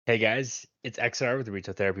Hey guys, it's XR with the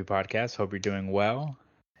Retail Therapy Podcast. Hope you're doing well.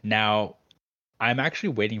 Now, I'm actually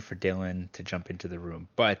waiting for Dylan to jump into the room,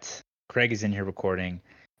 but Craig is in here recording,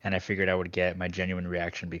 and I figured I would get my genuine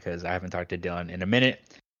reaction because I haven't talked to Dylan in a minute,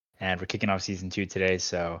 and we're kicking off season 2 today,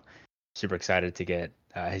 so super excited to get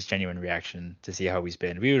his genuine reaction to see how he's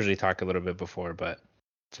been. We usually talk a little bit before, but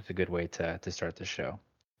it's just a good way to start the show.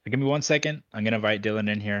 So give me 1 second. I'm gonna invite Dylan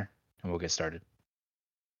in here, and we'll get started.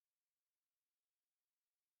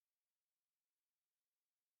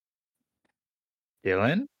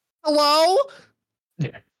 Dylan, Hello?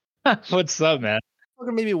 what's up, man?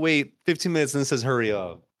 Fucking made me wait 15 minutes and it says hurry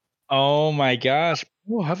up. Oh my gosh.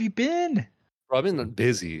 Oh, how have you been? Bro, I've been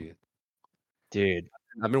busy. Dude,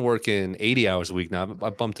 I've been working 80 hours a week now. I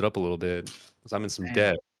bumped it up a little bit because I'm in some damn,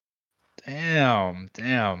 debt.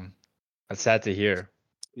 damn. That's sad to hear,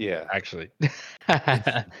 Yeah. actually.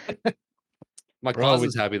 My Bro,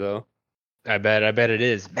 closet's happy though. I bet it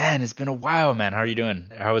is. Man, it's been a while, man. How are you doing?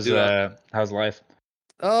 Dude, How's life?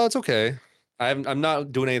 it's okay. I'm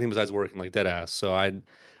not doing anything besides working, like dead ass. So I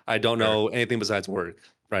don't Sure. know anything besides work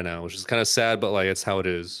right now, which is kind of sad, but like it's how it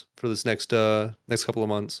is for this next couple of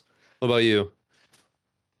months. What about you?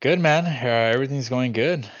 Good, man. Everything's going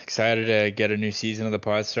good. Excited to get a new season of the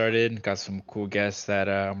pod started. Got some cool guests that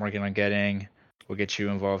I'm working on getting. We'll get you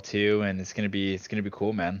involved too, and it's gonna be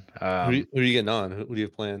cool, man. Who are you getting on? Who do you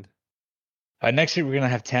have planned? Next week we're gonna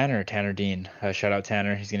have Tanner Dean. Shout out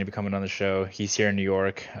Tanner. He's gonna be coming on the show. He's here in New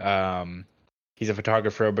York. He's a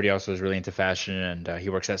photographer, but he also is really into fashion, and he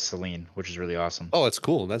works at Celine, which is really awesome. Oh, that's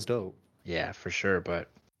cool. That's dope. Yeah, for sure. But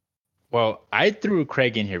well, I threw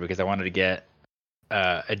Craig in here because I wanted to get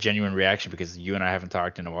a genuine reaction because you and I haven't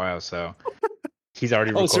talked in a while. So he's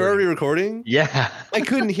already Oh, so you're recording. already recording? Yeah. I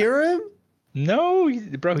couldn't hear him? No,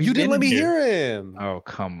 bro, he's You didn't been let in me here. hear him. Oh,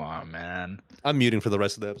 come on, man. I'm muting for the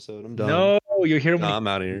rest of the episode. I'm done. No, you'll hear him when Nah, I'm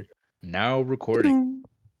out of he here. now recording.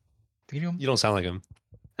 You don't sound like him.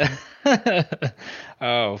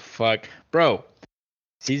 Oh fuck, bro!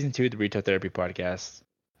 Season 2 of the Retail Therapy Podcast.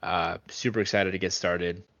 Super excited to get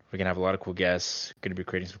started. We're gonna have a lot of cool guests. Gonna be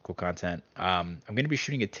creating some cool content. I'm gonna be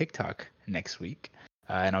shooting a TikTok next week,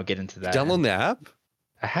 and I'll get into that. Download the app?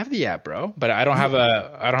 I have the app, bro, but I don't have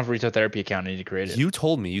a Retail Therapy account. I need to create it. You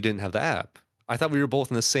told me you didn't have the app. I thought we were both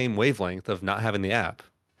in the same wavelength of not having the app.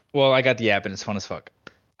 Well, I got the app and it's fun as fuck.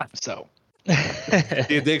 So The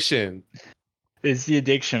addiction. it's the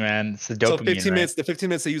addiction, man. It's the So dopamine, 15 right? minutes, the 15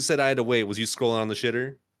 minutes that you said I had to wait, was you scrolling on the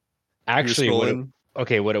shitter? Actually, You were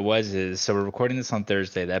scrolling? what it was is, so we're recording this on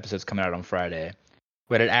Thursday. The episode's coming out on Friday.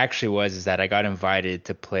 What it actually was is that I got invited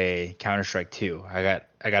to play Counter-Strike 2. I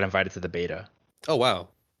got invited to the beta. Oh, wow.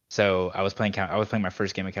 So I was playing my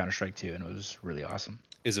first game of Counter-Strike 2, and it was really awesome.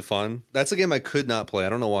 Is it fun? That's a game I could not play. I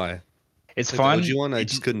don't know why. It's Like the fun. OG one, I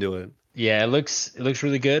just couldn't do it. Yeah, it looks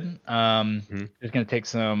really good. Mhm. It's gonna take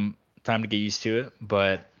some time to get used to it,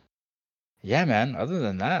 but yeah, man. Other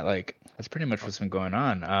than that, like that's pretty much what's been going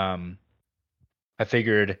on. I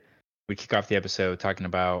figured we kick off the episode talking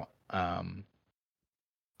about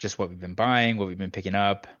just what we've been buying, what we've been picking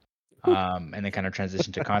up, and then kind of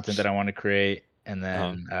transition to content that I want to create, and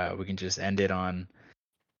then we can just end it on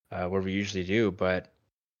where we usually do. But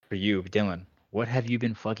for you, Dylan, what have you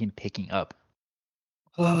been fucking picking up?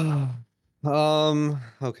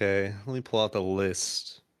 Okay. Let me pull out the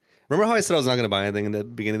list. Remember how I said I was not gonna buy anything in the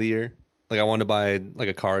beginning of the year? Like I wanted to buy like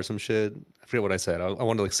a car or some shit. I forget what I said. I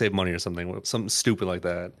wanted to like save money or something stupid like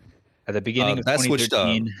that. At the beginning of That switched up.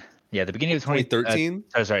 2013, yeah, the beginning of 2013?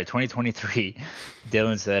 sorry, 2023,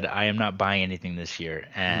 Dylan said, "I am not buying anything this year,"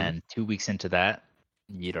 Mhm. and 2 weeks into that,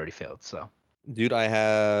 you'd already failed. So Dude, I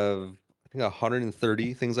have I think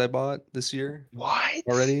 130 things I bought this year what?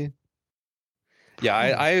 already. Yeah,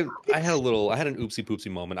 Bro, I had I had an oopsie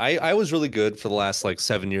poopsie moment. I was really good for the last like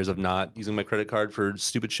 7 years of not using my credit card for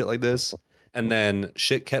stupid shit like this. And then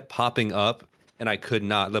shit kept popping up and I could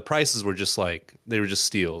not. The prices were just like they were just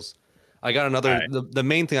steals. I got all another right, the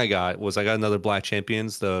main thing I got was I got another Black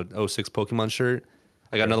Champions, the '06 Pokemon shirt.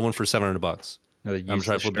 I got sure. another one for $700. Another I'm gonna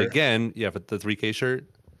try to useless flip it shirt. again. Yeah, for the 3K shirt.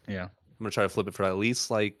 Yeah. I'm gonna try to flip it for at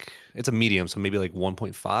least like it's a medium, so maybe like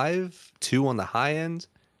 1.5, 2 on the high end,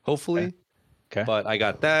 Okay. hopefully. Okay. But I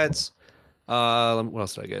got that. What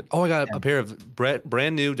else did I get? Oh, I got a pair of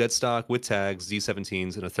brand new dead stock with tags,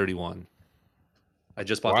 Z17s, and a 31. I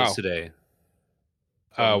just bought those Wow. today.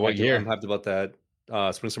 So I'm What hyped, I'm year? hyped about that.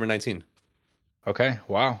 Spring Summer 19. Okay.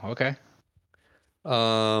 Wow. Okay.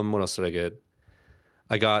 What else did I get?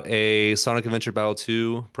 I got a Sonic Adventure Battle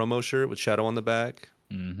 2 promo shirt with Shadow on the back.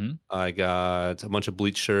 Mm-hmm. I got a bunch of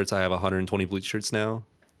Bleach shirts. I have 120 Bleach shirts now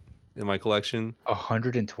in my collection.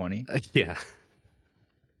 120. Yeah.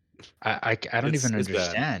 I don't even It's bad.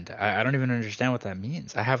 understand. I don't even understand what that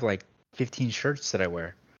means. I have like 15 shirts that I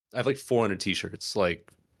wear. I have like 400 t-shirts,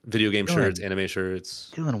 like video game shirts, Dylan, anime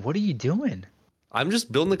shirts. Dylan, what are you doing? I'm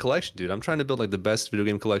just building the collection, dude. I'm trying to build like the best video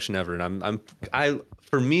game collection ever, and I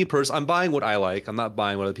for me personally, I'm buying what I like. I'm not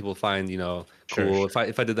buying what other people find, Sure, cool. sure.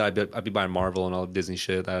 If I did that, I'd be buying Marvel and all Disney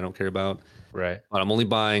shit that I don't care about. Right. But I'm only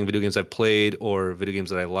buying video games I've played or video games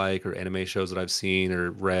that I like or anime shows that I've seen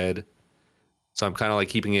or read. So I'm kind of like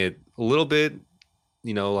keeping it a little bit,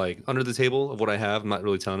 like under the table of what I have. I'm not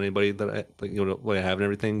really telling anybody that I like, what I have and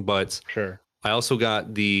everything. But Sure. I also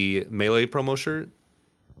got the Melee promo shirt.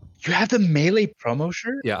 You have the Melee promo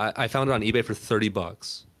shirt? Yeah, I found it on eBay for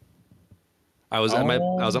 $30. I Oh was at my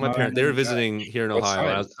my parent. They were God. visiting here in What Ohio.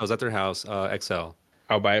 And size? I was at their house. XL.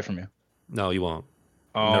 I'll buy it from you. No, you won't.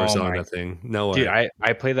 I'm never Oh selling my, that thing. No dude, way.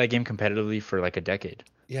 I played that game competitively for like a decade.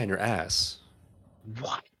 Yeah, in your ass.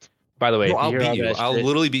 What? By the way, No, if you I'll hear beat all you. that I'll shit,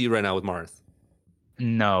 literally beat you right now with Marth.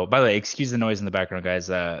 no. By the way, excuse the noise in the background, guys.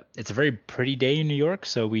 It's a very pretty day in New York,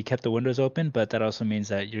 so we kept the windows open, but that also means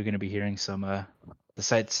that you're gonna be hearing some the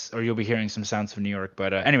sights, or you'll be hearing some sounds from New York.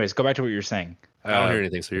 But anyways, go back to what you were saying. I don't hear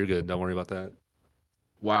anything, so you're good. Don't worry about that.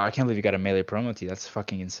 Wow, I can't believe you got a Melee promo tee. That's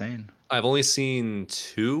fucking insane. I've only seen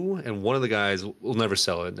two, and one of the guys will never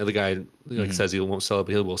sell it. The other guy Mhm. says he won't sell it,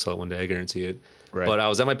 but he will sell it one day. I guarantee it. Right. But I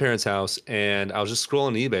was at my parents' house, and I was just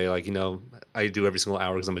scrolling eBay, like I do every single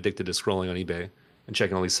hour because I'm addicted to scrolling on eBay and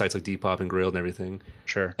checking all these sites like Depop and Grailed and everything.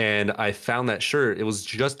 Sure. And I found that shirt. It was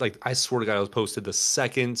just like I swear to God, it was posted the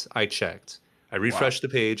second I checked. I refreshed the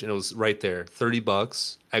page, and it was right there,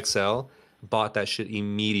 $30, XL. Bought that shit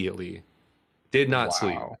immediately. Did not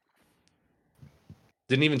sleep. Wow.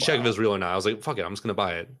 Didn't even check if it was real or not. I was like, fuck it, I'm just gonna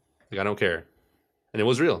buy it. Like I don't care. And it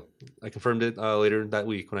was real. I confirmed it later that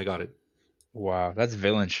week when I got it. Wow, that's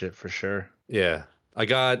villain shit for sure. Yeah.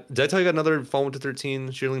 Did I tell you I got another Fall Winter 13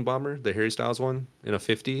 Shearling Bomber, the Harry Styles one in a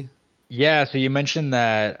 50? Yeah, so you mentioned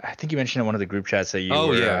that. I think you mentioned in one of the group chats that you Oh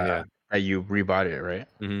were yeah. that you rebought it, right?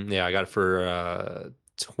 Yeah, I got it for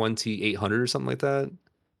 2,800 or something like that.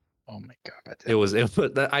 Oh my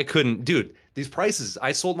God. I couldn't, dude, these prices,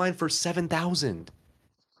 I sold mine for 7,000.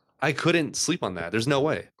 I couldn't sleep on that. There's no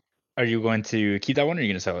way. Are you going to keep that one, or are you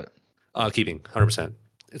going to sell it? Keeping 100%.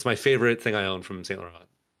 It's my favorite thing I own from Saint Laurent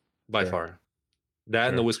by Sure. far. That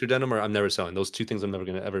and the Sure. Whisker Denim I'm never selling. Those two things I'm never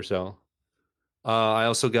gonna ever sell. I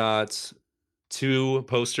also got two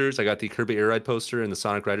posters. I got the Kirby Air Ride poster and the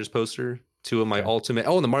Sonic Riders poster. Two of my Okay. ultimate.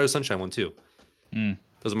 Oh, and the Mario Sunshine one too. Mm,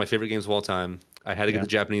 Those are my favorite games of all time. I had to get Yeah. the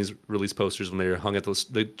Japanese release posters when they were hung at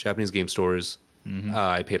the Japanese game stores. mhm.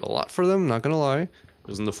 I paid a lot for them. Not gonna lie, it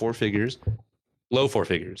was in the four figures, low four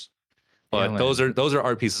figures. But Dylan. those are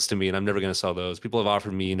art pieces to me, and I'm never gonna sell those. People have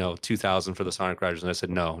offered me, 2,000 for the Sonic Riders, and I said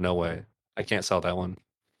no, no way. I can't sell that one.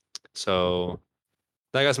 So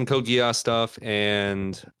I got some Code Geass stuff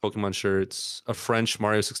and Pokemon shirts, a French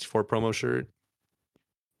Mario 64 promo shirt,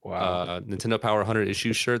 Wow. Nintendo Power 100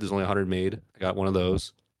 issue shirt. There's only 100 made. I got one of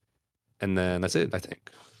those, and then that's it. I think.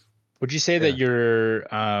 Would you say Yeah. that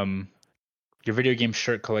your video game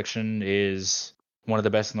shirt collection is one of the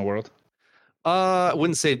best in the world? I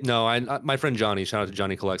wouldn't say no. My friend Johnny, shout out to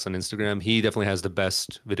Johnny Collects on Instagram. He definitely has the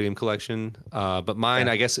best video game collection. But mine,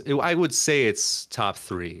 Yeah. I guess, I would say it's top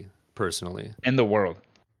three personally. In the world.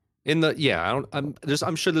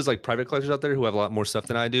 I'm sure there's like private collectors out there who have a lot more stuff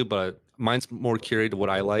than I do, but mine's more curated to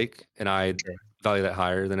what I like, and I Sure. value that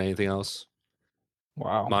higher than anything else,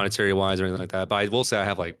 Wow. monetary wise or anything like that. But I will say I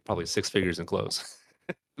have like probably six figures in clothes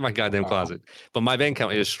in my goddamn Wow. closet. But my bank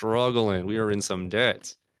account is struggling. We are in some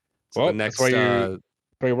debt. So Well, the next, that's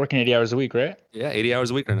why you're working 80 hours a week, right? yeah, 80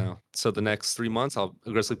 hours a week right now. So the next 3 months, I'll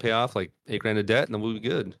aggressively pay off like 8 grand of debt, and then we'll be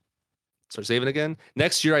good. Start saving again.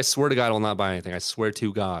 Next year, I swear to God, I will not buy anything. I swear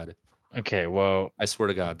to God. Okay, well, I swear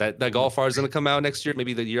to God. That Golf R is going to come out next year,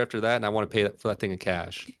 maybe the year after that, and I want to pay for that thing in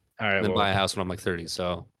cash. all right, And then well, buy a house when I'm like 30.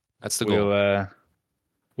 So that's the goal.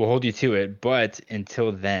 we'll hold you to it. But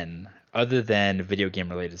until then, other than video game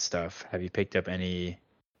related stuff, have you picked up any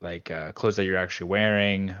like clothes that you're actually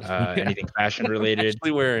wearing? Anything fashion related?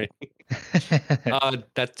 Actually wearing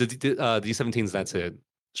that's the D17s. That's it.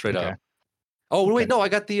 Straight Okay. up. Oh wait, Okay. no, I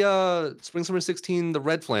got the Spring Summer 16, the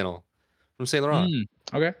red flannel from Saint Laurent.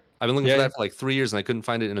 Okay. I've been looking Yeah, for that for like 3 years, and I couldn't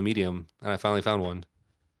find it in a medium, and I finally found one.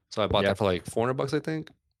 So I bought Yeah. that for like $400, I think.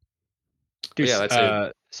 Dude, yeah, that's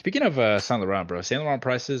it. Speaking of Saint Laurent, bro, Saint Laurent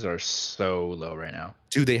prices are so low right now.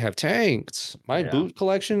 Dude, they have tanked. My Yeah. boot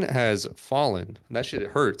collection has fallen. That shit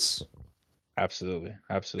hurts. Absolutely.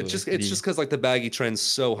 Absolutely. It's just because like the baggy trend's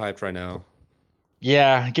so hyped right now.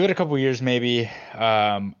 Yeah, give it a couple years maybe.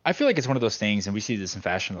 I feel like it's one of those things, and we see this in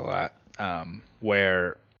fashion a lot,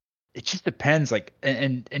 where it just depends. Like,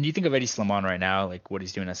 and you think of Eddie Slimane right now, like what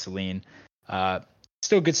he's doing at Celine, uh,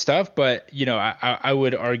 still good stuff. But I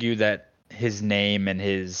would argue that his name and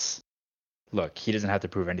his look, he doesn't have to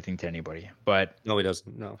prove anything to anybody. But No, he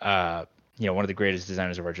doesn't. No. one of the greatest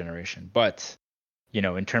designers of our generation. But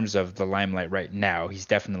in terms of the limelight right now, he's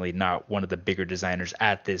definitely not one of the bigger designers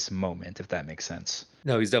at this moment, if that makes sense.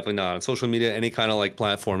 No, he's definitely not on social media, any kind of like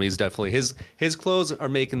platform. He's definitely his clothes are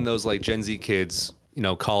making those like Gen Z kids,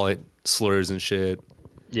 call it slurs and shit.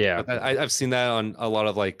 Yeah, I've seen that on a lot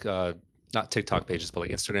of like not TikTok pages, but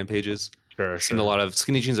like Instagram pages. sure, I've seen a sure. lot of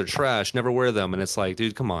skinny jeans are trash, never wear them, and it's like,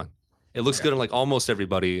 dude, come on. It looks Yeah, good on like almost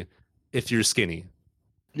everybody if you're skinny.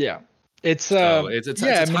 yeah. It's So it's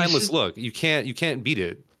yeah. a I mean, timeless look. You can't beat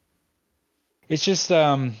it. it's just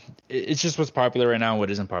it's just what's popular right now and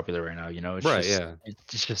what isn't popular right now. It's Right, just yeah.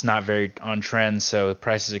 it's just not very on trend. So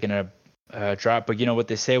prices are gonna drop. But you know what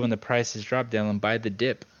they say when the prices drop, Dylan, buy the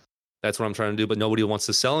dip. That's what I'm trying to do, but nobody wants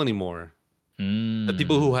to sell anymore. The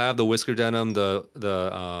people who Mm. have the whisker denim, the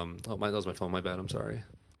oh my that was my phone, my bad, I'm sorry.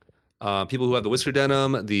 People who have the whisker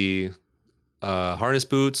denim, the harness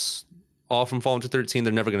boots, all from Fall Winter 13,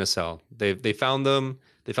 they're never gonna sell. They found them,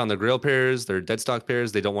 they found their grail pairs, their dead stock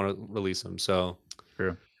pairs, they don't want to release them. So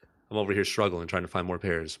True. I'm over here struggling trying to find more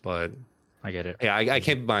pairs. But I get it. yeah, I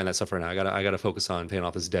can't be buying that stuff right now. I gotta focus on paying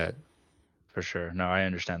off this debt. For sure. No, I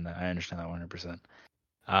understand that. I understand that 100%.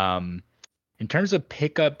 Um, in terms of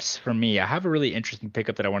pickups for me, I have a really interesting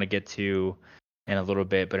pickup that I want to get to in a little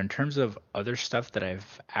bit. But in terms of other stuff that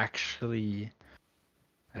I've actually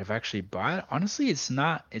bought, honestly, it's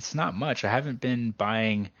not much. I haven't been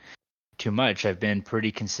buying too much. I've been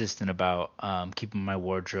pretty consistent about keeping my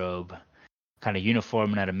wardrobe kind of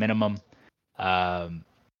uniform and at a minimum.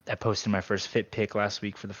 I posted my first fit pick last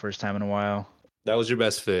week for the first time in a while. That was your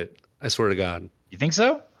best fit. I swear to God. You think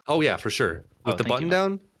so? Oh yeah, for sure. With Oh, the thank you, button man.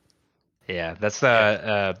 down. Yeah, that's the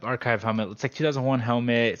Yeah. archive helmet. It's like 2001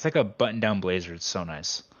 helmet. It's like a button-down blazer. It's so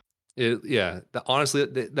nice. Yeah. Honestly,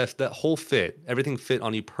 that whole fit, everything fit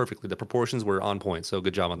on you perfectly. The proportions were on point. So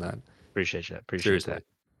good job on that. Appreciate you. Appreciate Seriously. that.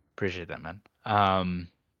 Appreciate that, man.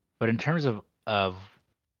 But in terms of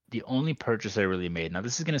the only purchase I really made, now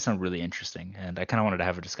this is gonna sound really interesting, and I kind of wanted to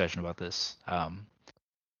have a discussion about this.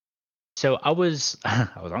 So I was I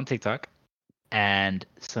was on TikTok, and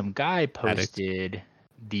some guy Addict. posted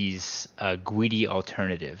these Guidi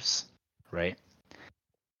alternatives, right?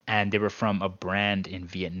 And they were from a brand in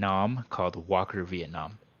Vietnam called Walker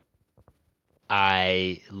Vietnam.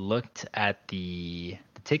 I looked at the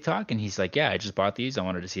TikTok and he's like, "Yeah, I just bought these. I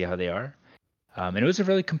wanted to see how they are." And it was a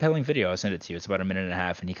really compelling video. I'll send it to you. It's about a minute and a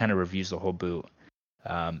half, and he kind of reviews the whole boot.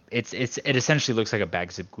 It essentially looks like a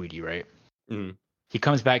bag zip Guidi, right? Mhm. He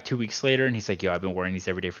comes back 2 weeks later and he's like, "Yo, I've been wearing these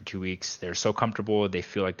every day for 2 weeks. They're so comfortable. They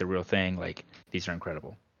feel like the real thing. Like these are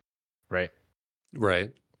incredible, right?"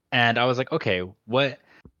 Right. And I was like, "Okay, what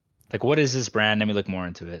is this brand? Let me look more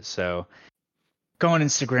into it." So go on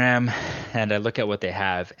Instagram and I look at what they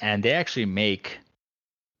have, and they actually make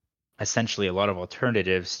essentially a lot of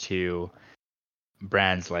alternatives to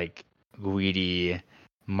brands like Guidi,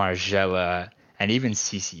 Margiela, and even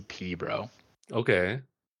CCP, bro. Okay.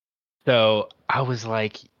 So I was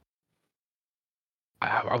like,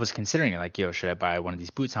 I was considering it, like, yo, should I buy one of these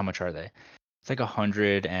boots? How much are they? It's like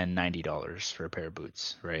 $190 for a pair of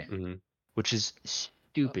boots, right? Hmm. Which is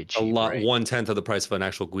stupid A cheap, lot, right? 1/10 of the price of an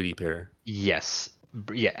actual Guidi pair. Yes.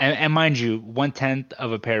 Yeah, and mind you, 1/10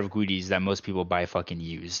 of a pair of Guidis that most people buy fucking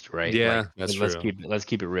used, right? Like, Yeah, that's let's true.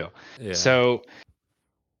 keep it real. Yeah. So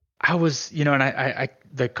I was, and I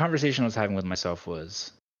the conversation I was having with myself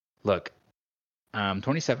was, look, I'm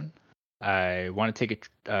 27. I want to take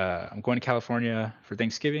I'm going to California for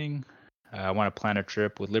Thanksgiving. I want to plan a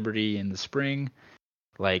trip with Liberty in the spring,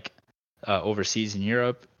 like overseas in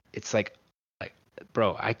Europe. It's like,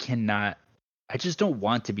 bro, I just don't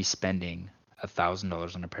want to be spending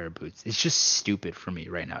 $1,000 on a pair of boots. It's just stupid for me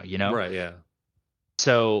right now, you know? Right. Yeah.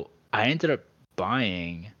 So I ended up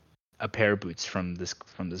buying a pair of boots from this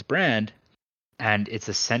brand, and it's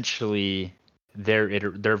essentially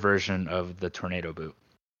their version of the tornado boot.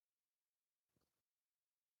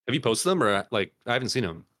 Have you posted them or like I haven't seen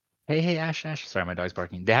them? Hey, Ash, Ash. Sorry, my dog's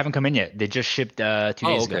barking. They haven't come in yet. They just shipped 2 Oh,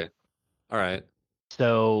 days ago. okay. All right.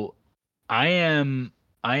 So I am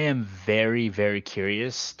I am very, very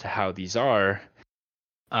curious to how these are.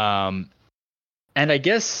 Um, and I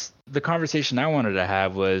guess the conversation I wanted to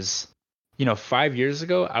have was, 5 years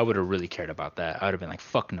ago, I would have really cared about that. I would have been like,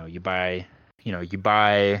 fuck no, you buy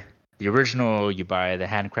the original, you buy the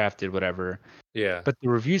handcrafted, whatever. Yeah. But the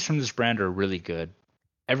reviews from this brand are really good.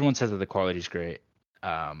 Everyone says that the quality is great.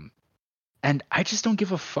 And I just don't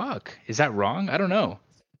give a fuck. Is that wrong? I don't know.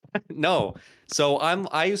 No. So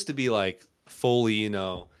I used to be like fully,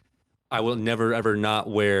 I will never ever not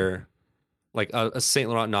wear like a Saint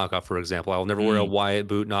Laurent knockoff, for example. I will never wear a Mm, Wyatt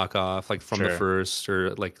boot knockoff, like from the sure. first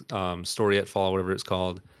or like Story at Fall, whatever it's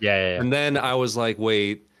called. Yeah, yeah, yeah. And then I was like,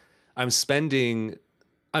 wait, I'm spending,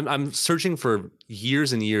 I'm searching for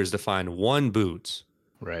years and years to find one boot,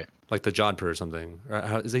 Right. like the Jodhpur or something.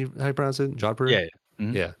 Is that how you pronounce it? Jodhpur? Yeah. Yeah.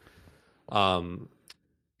 Mhm. Yeah. Um,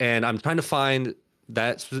 and I'm trying to find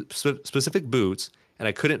that specific boots, and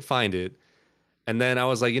I couldn't find it. And then I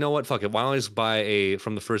was like, you know what? Fuck it. Why don't I just buy a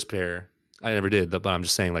from the first pair? I never did, but I'm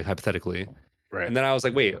just saying, like hypothetically. Right. And then I was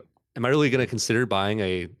like, wait, am I really gonna consider buying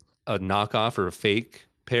a knockoff or a fake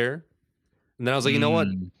pair? And then I was like, you know what?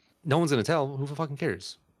 Mm, No one's gonna tell. Who fucking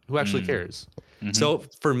cares? Who actually mm, cares? hmm. So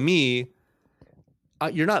for me,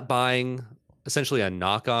 you're not buying essentially a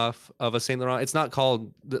knockoff of a Saint Laurent. It's not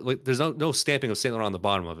called like there's no stamping of Saint Laurent on the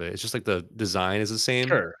bottom of it. It's just like the design is the same,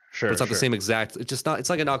 Sure. but Sure. it's not the Sure. same exact. It's just not. It's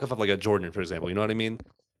like a knockoff of like a Jordan, for example. You know what I mean?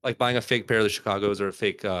 Like buying a fake pair of the Chicago's or a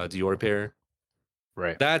fake Dior pair.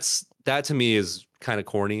 Right. That to me is kind of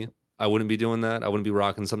corny. I wouldn't be doing that. I wouldn't be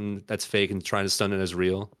rocking something that's fake and trying to stun it as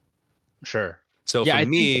real. Sure. So Yeah, for I think.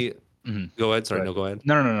 me, Mhm. go ahead. Go Sorry, ahead. no, go ahead.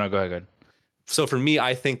 No, no, no, no. Go ahead. Go ahead. So for me,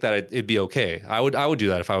 I think that it'd be okay. I would do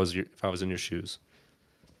that if if I was in your shoes.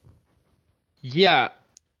 Yeah,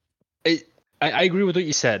 it, I agree with what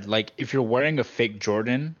you said. Like, if you're wearing a fake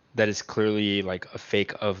Jordan that is clearly like a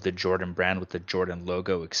fake of the Jordan brand with the Jordan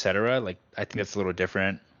logo, etc., like I think that's a little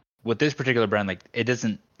different. With this particular brand, like it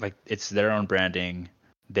doesn't like it's their own branding.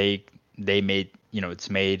 They they made, it's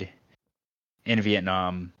made in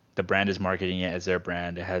Vietnam. The brand is marketing it as their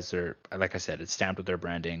brand. It has their, like I said, it's stamped with their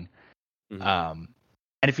branding. Mhm. Um,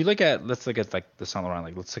 and if you look at, let's look at like the Saint Laurent,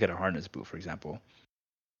 like let's look at a harness boot, for example.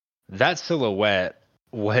 That silhouette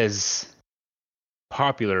was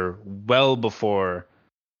popular well before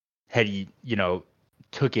Hetty,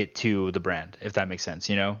 took it to the brand, if that makes sense.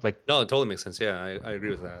 Like, No, it totally makes sense. Yeah, I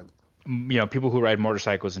agree with that. people who ride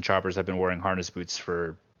motorcycles and choppers have been wearing harness boots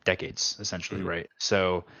for decades, essentially, Mhm. right?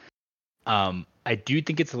 So, I do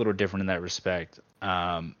think it's a little different in that respect.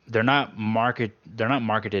 They're not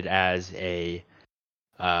marketed as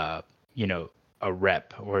uh, you know, a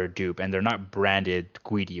rep or a dupe, and they're not branded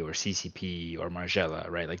Guidi or CCP or Margiela,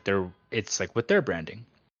 right? Like it's like with their branding.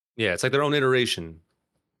 Yeah, it's like their own iteration.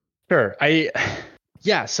 Sure.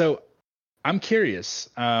 Yeah. So I'm curious,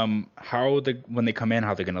 how when they come in,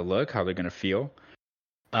 how they're gonna look, how they're gonna feel.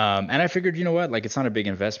 And I figured, you know what, like it's not a big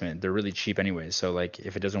investment. They're really cheap anyway. So like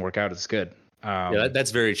if it doesn't work out, it's good. Yeah, Um,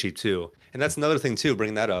 that's very cheap too. And that's another thing too,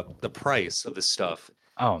 bringing that up, the price of this stuff.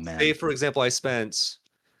 oh Say man. for example, I spent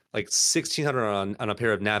like 1,600 on a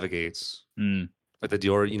pair of Navigates, Mm, like the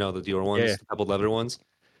Dior, the Dior yeah. ones, the coupled leather ones.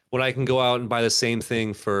 When I can go out and buy the same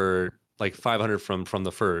thing for like 500 from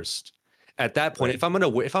the first. At that point, Right. if I'm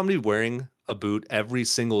gonna be wearing a boot every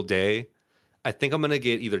single day, I think I'm gonna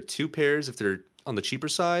get either two pairs if they're on the cheaper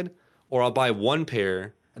side, or I'll buy one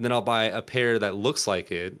pair and then I'll buy a pair that looks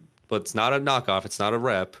like it, but it's not a knockoff, it's not a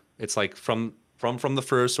rep. It's like from the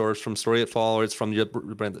first, or it's from Story at Fall, or it's from the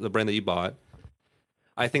brand that you bought.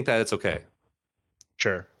 I think that it's okay.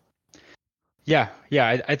 Sure. Yeah.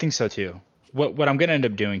 Yeah. I think so too. What I'm gonna end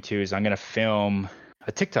up doing too is I'm gonna film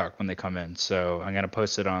a TikTok when they come in. So I'm gonna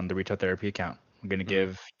post it on the Retail Therapy account. I'm gonna Mhm.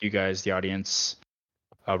 give you guys, the audience,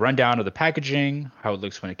 a rundown of the packaging, how it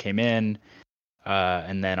looks when it came in,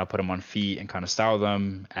 and then I'll put them on feet and kind of style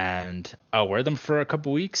them, and I'll wear them for a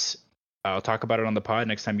couple weeks. I'll talk about it on the pod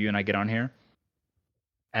next time you and I get on here,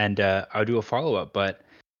 and I'll do a follow up. But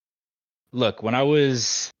look, when I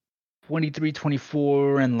was 23,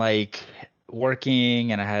 24, and like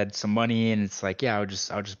working, and I had some money, and it's like, yeah, I'll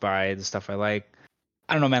just buy the stuff I like.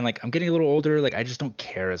 I don't know, man. Like I'm getting a little older. Like I just don't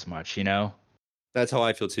care as much. That's how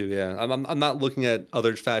I feel too. Yeah, I'm not looking at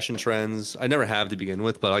other fashion trends. I never have to begin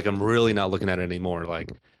with, but like I'm really not looking at it anymore.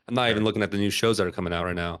 Like I'm not even Sure. looking at the new shows that are coming out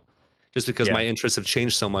right now, just because Yeah. my interests have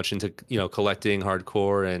changed so much into collecting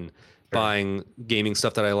hardcore and Sure. buying gaming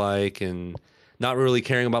stuff that I like, and not really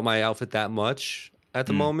caring about my outfit that much at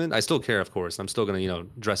the Mm, moment. I still care, of course. I'm still gonna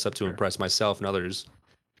dress up to sure. impress myself and others,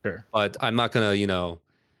 Sure. but I'm not gonna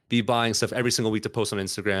be buying stuff every single week to post on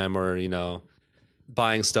Instagram, or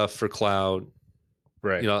buying stuff for cloud,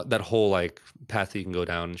 Right. that whole like path that you can go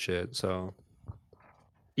down and shit. So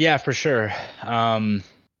Yeah, for sure.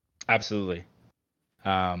 Absolutely.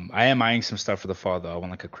 I am eyeing some stuff for the fall though. I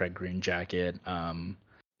want like a Craig Green jacket.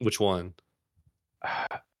 which one?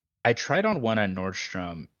 I tried on one at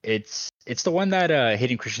Nordstrom. It's the one that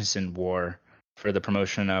Hayden Christensen wore for the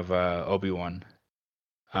promotion of Obi-Wan.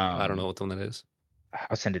 I don't know Um, what the one that is.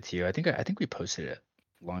 I'll send it to you. I think we posted it.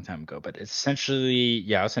 a long time ago, but it's essentially,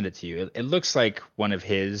 yeah, I'll send it to you. It looks like one of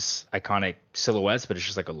his iconic silhouettes, but it's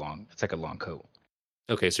just like it's like a long coat.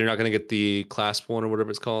 Okay, so you're not gonna get the clasp one or whatever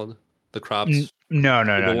it's called, the cropped No,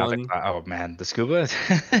 no, scuba no, not the. one. Oh man, the scuba,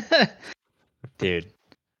 dude,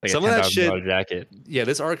 like a Some of ten that thousand shit, dollar jacket. yeah,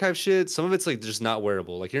 this archive shit, some of it's like just not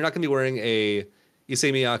wearable. Like you're not gonna be wearing a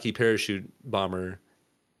Issey Miyake parachute bomber,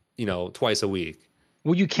 twice a week.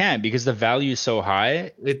 Well, you can't because the value is so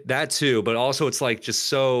high. That too, but also it's like just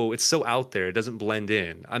so it's so out there. It doesn't blend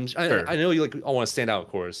in. I Sure, know you like all want to stand out, of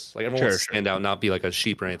course. Like everyone wants sure, to sure, stand out, not be like a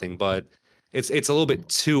sheep or anything, but it's a little bit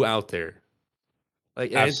too out there. Like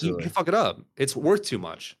and you can absolutely. fuck it up. It's worth too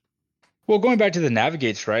much. Well, going back to the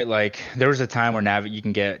Navigates, right? Like there was a time where you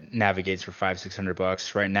can get Navigates for 500-600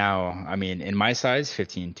 bucks. Right now, I mean, in my size,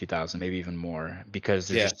 15, 2000, maybe even more, because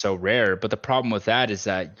they're Yeah. just so rare. But the problem with that is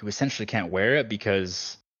that you essentially can't wear it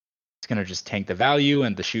because it's gonna just tank the value,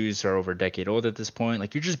 and the shoes are over a decade old at this point.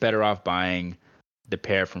 Like you're just better off buying the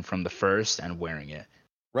pair from the first and wearing it.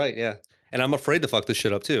 Right, yeah. And I'm afraid to fuck this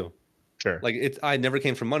shit up too. Sure, Like I never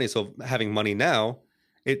came from money, so having money now,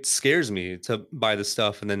 it scares me to buy this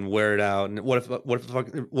stuff and then wear it out. And what if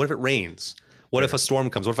it rains? What if sure. a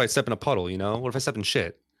storm comes? What if I step in a puddle, What if I step in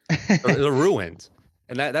shit? Or they're ruined.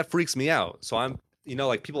 And that freaks me out. So I'm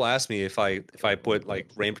like people ask me if I put like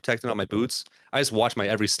rain protectant on my boots, I just watch my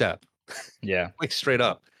every step. Yeah. Like straight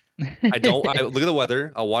up. I look at the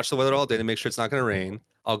weather, I'll watch the weather all day to make sure it's not gonna rain.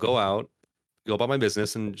 I'll go out, go about my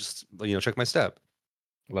business and just check my step.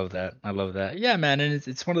 Love that. I love that. Yeah, man, and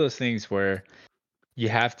it's one of those things where you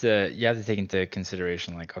have to take into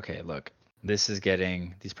consideration like, okay, look, these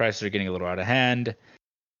prices are getting a little out of hand.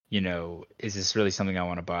 Is this really something I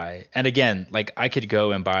want to buy? And again, like I could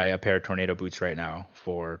go and buy a pair of tornado boots right now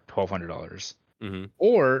for $1,200, Hmm.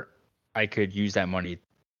 or I could use that money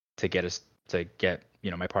to get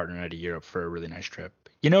my partner out of Europe for a really nice trip.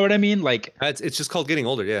 You know what I mean? Like It's just called getting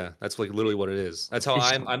older. Yeah, that's like literally what it is. That's how it's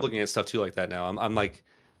I'm looking at stuff too like that now. I'm like,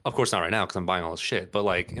 of course not right now because I'm buying all this shit, but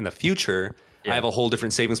like in the future, I yeah, have a whole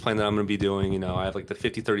different savings plan that I'm going to be doing. I have like the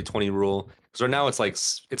 50-30-20 rule. Because right now it's like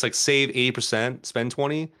save 80%, spend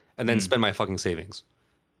 20, and then mm, spend my fucking savings.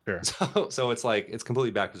 sure, So it's like it's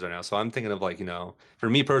completely backwards right now. So I'm thinking of like, for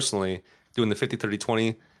me personally, doing the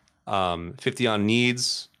 50-30-20, 50 on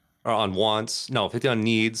needs or on wants. No, 50 on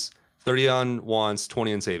needs, 30 on wants,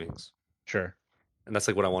 20 on savings. sure. And that's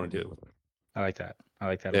like what I want to do. I like that. I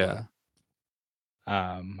like that a lot. Yeah.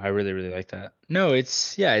 I really, really like that. No,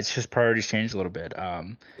 it's just priorities changed a little bit.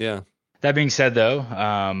 Yeah. That being said, though,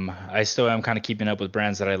 I still am kind of keeping up with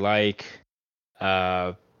brands that I like.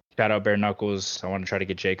 Uh, Shout out Bare Knuckles. I want to try to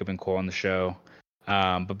get Jacob and Cole on the show.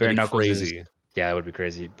 But Bare That'd be Knuckles is, crazy. yeah, that would be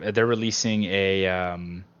crazy. They're releasing a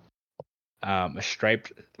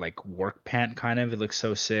striped like work pant kind of. It looks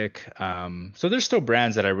so sick. So there's still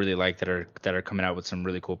brands that I really like that are coming out with some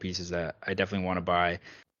really cool pieces that I definitely want to buy.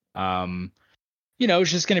 Um,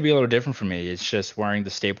 it's just going to be a little different for me. It's just wearing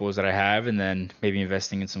the staples that I have and then maybe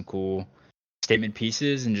investing in some cool statement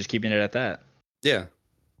pieces and just keeping it at that. Yeah.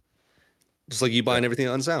 Just like you buying So everything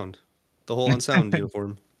at Unsound. The whole Unsound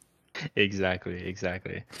uniform. exactly,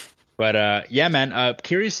 exactly. But yeah, man,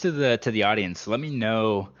 curious to the audience. Let me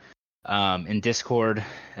know in Discord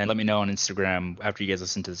and let me know on Instagram after you guys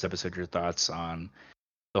listen to this episode your thoughts on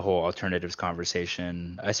the whole alternatives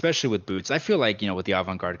conversation, especially with boots. I feel like, with the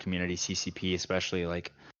avant-garde community, CCP especially,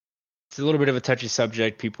 like it's a little bit of a touchy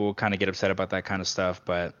subject. People kind of get upset about that kind of stuff,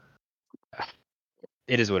 but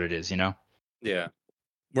it is what it is. Yeah.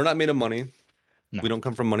 We're not made of money. No, We don't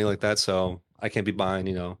come from money like that, so I can't be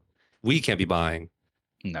buying, we can't be buying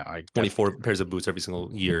no, I definitely 24 pairs of boots every single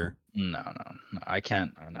year. no, no, no, I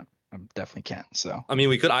can't. No, I definitely can't. So I mean,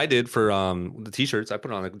 we could. I did for the t-shirts. I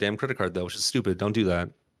put it on a damn credit card though, which is stupid. Don't do that.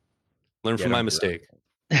 Learn yeah, from my don't do mistake.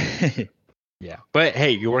 that. Yeah, but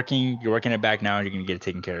hey, you're working it back now. And you're gonna get it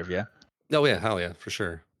taken care of. Yeah. Oh yeah, hell yeah, for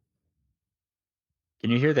sure.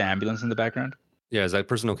 Can you hear the ambulance in the background? Yeah, is that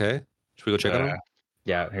person okay? Should we go check on Uh, him?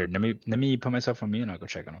 yeah. Here, let me put myself on mute and I'll go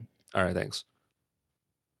check on him. All right, thanks.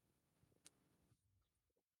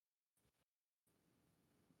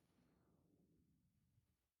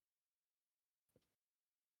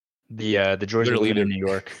 The You joys better of leave living in it. New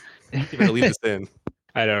York. You better leave this in.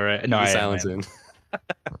 I know, right? No, Leave the I am. I silence am. in.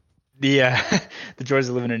 The the joys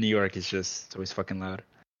of living in New York is just it's always fucking loud.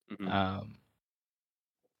 Mhm. Um,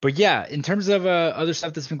 but yeah, in terms of other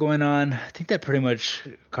stuff that's been going on, I think that pretty much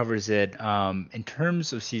covers it. In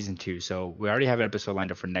terms of season two, so we already have an episode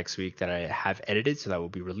lined up for next week that I have edited, so that will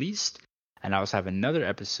be released, and I also have another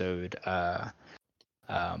episode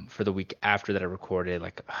for the week after that I recorded,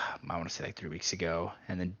 like I want to say like 3 weeks ago,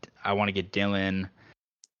 and then I want to get Dylan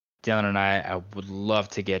Dylan and I would love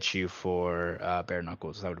to get you for Bare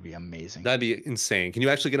Knuckles. That would be amazing. That'd be insane. Can you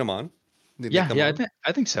actually get him on? Did they Yeah, come yeah, on?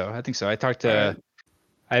 I think so. I think so. All right.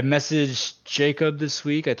 I messaged Jacob this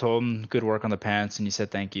week. I told him good work on the pants, and he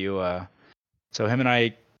said thank you. So him and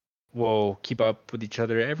I will keep up with each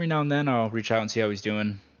other every now and then. I'll reach out and see how he's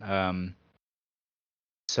doing.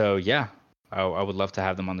 So yeah, I would love to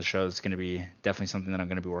have them on the show. It's going to be definitely something that I'm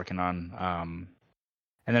going to be working on.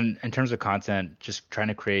 And then in terms of content, just trying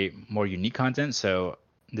to create more unique content. So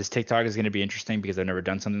this TikTok is going to be interesting because I've never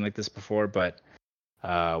done something like this before. But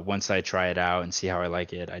once I try it out and see how I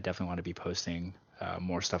like it, I definitely want to be posting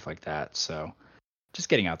more stuff like that. So just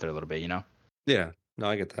getting out there a little bit, you know? Yeah. No,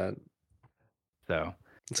 I get that. So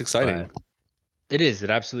It's exciting. but it is. It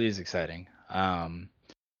absolutely is exciting.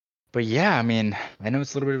 But yeah, I mean, I know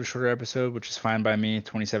it's a little bit of a shorter episode, which is fine by me.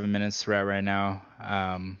 27 minutes right now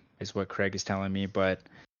is what Craig is telling me. But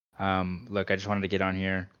look, I just wanted to get on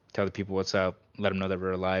here, tell the people what's up, let them know that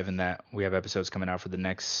we're alive and that we have episodes coming out for the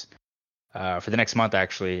next month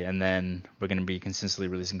actually, and then we're gonna be consistently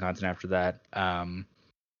releasing content after that.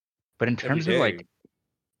 But in Every terms of day. like,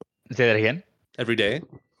 say that again. Every day?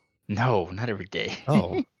 No, not every day.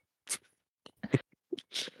 Oh.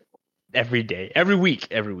 Every day, every week.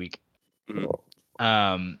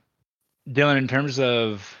 Mhm. Dylan, in terms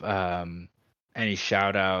of any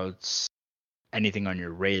shout outs, anything on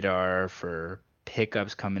your radar for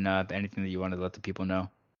pickups coming up, anything that you want to let the people know?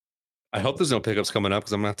 I hope there's no pickups coming up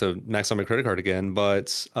because I'm gonna have to max out my credit card again. But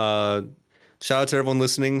shout out to everyone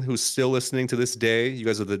listening who's still listening to this day. You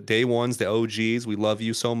guys are the day ones, the OGs. We love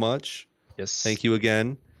you so much. Yes. Thank you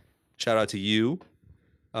again. Shout out to you.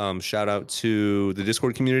 Shout out to the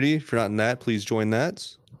Discord community. If you're not in that, please join that.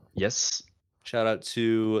 Yes. Shout out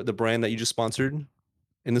to the brand that you just sponsored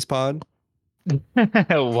in this pod.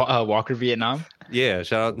 Walker Vietnam. Yeah,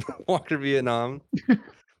 shout out Walker Vietnam.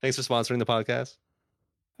 Thanks for sponsoring the podcast.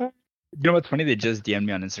 You know what's funny? They just DM'd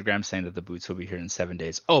me on Instagram saying that the boots will be here in 7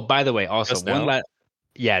 days. Oh, by the way, also Just one now? last.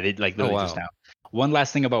 Yeah, they like literally just wow. now. One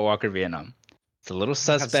last thing about Walker Vietnam. It's a little God, it's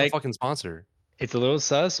a suspect. fucking sponsor. It's a little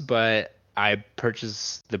sus, but I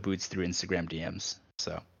purchased the boots through Instagram DMs.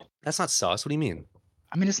 So That's not sus. What do you mean?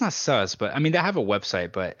 I mean, it's not sus, but I mean they have a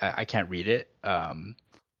website, but I can't read it.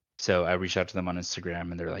 So I reached out to them on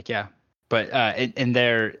Instagram, and they're like, yeah. But in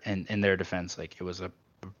their defense, like it was a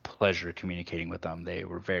pleasure communicating with them. They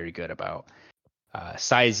were very good about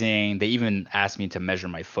sizing. They even asked me to measure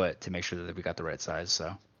my foot to make sure that we got the right size.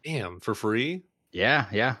 So Damn, for free? yeah,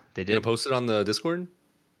 they You gonna did. post it on the Discord?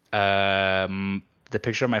 The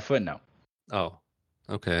picture of my foot, no. Oh,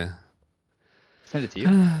 okay. Send it to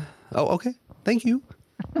you. Oh, okay. Thank you.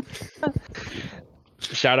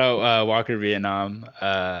 Shout out Walker Vietnam.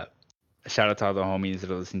 Shout out to all the homies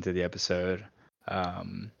that are listening to the episode.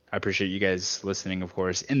 I appreciate you guys listening, of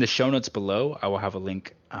course. In the show notes below, I will have a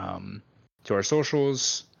link to our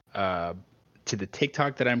socials, to the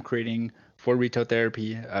TikTok that I'm creating for Retail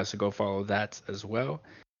Therapy. So go follow that as well.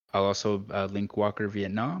 I'll also link Walker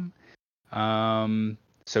Vietnam.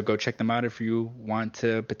 So go check them out if you want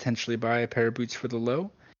to potentially buy a pair of boots for the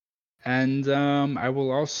low. And I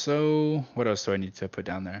will also. What else do I need to put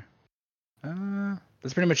down there?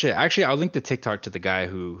 That's pretty much it. Actually, I'll link the TikTok to the guy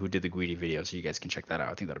who did the Guidi video, so you guys can check that out.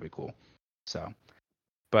 I think that'll be cool. So,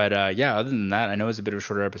 but yeah, other than that, I know it's a bit of a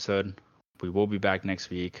shorter episode. We will be back next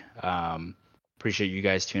week. Appreciate you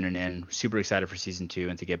guys tuning in. Super excited for season 2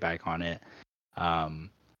 and to get back on it.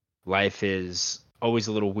 Life is always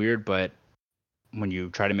a little weird, but when you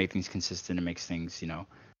try to make things consistent, it makes things,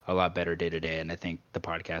 a lot better day to day. And I think the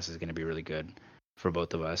podcast is going to be really good for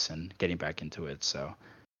both of us and getting back into it. So,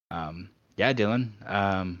 yeah, Dylan,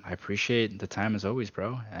 I appreciate the time as always,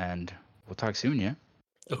 bro. And we'll talk soon, yeah?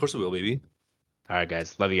 Of course we will, baby. All right,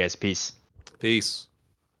 guys. Love you guys. Peace. Peace.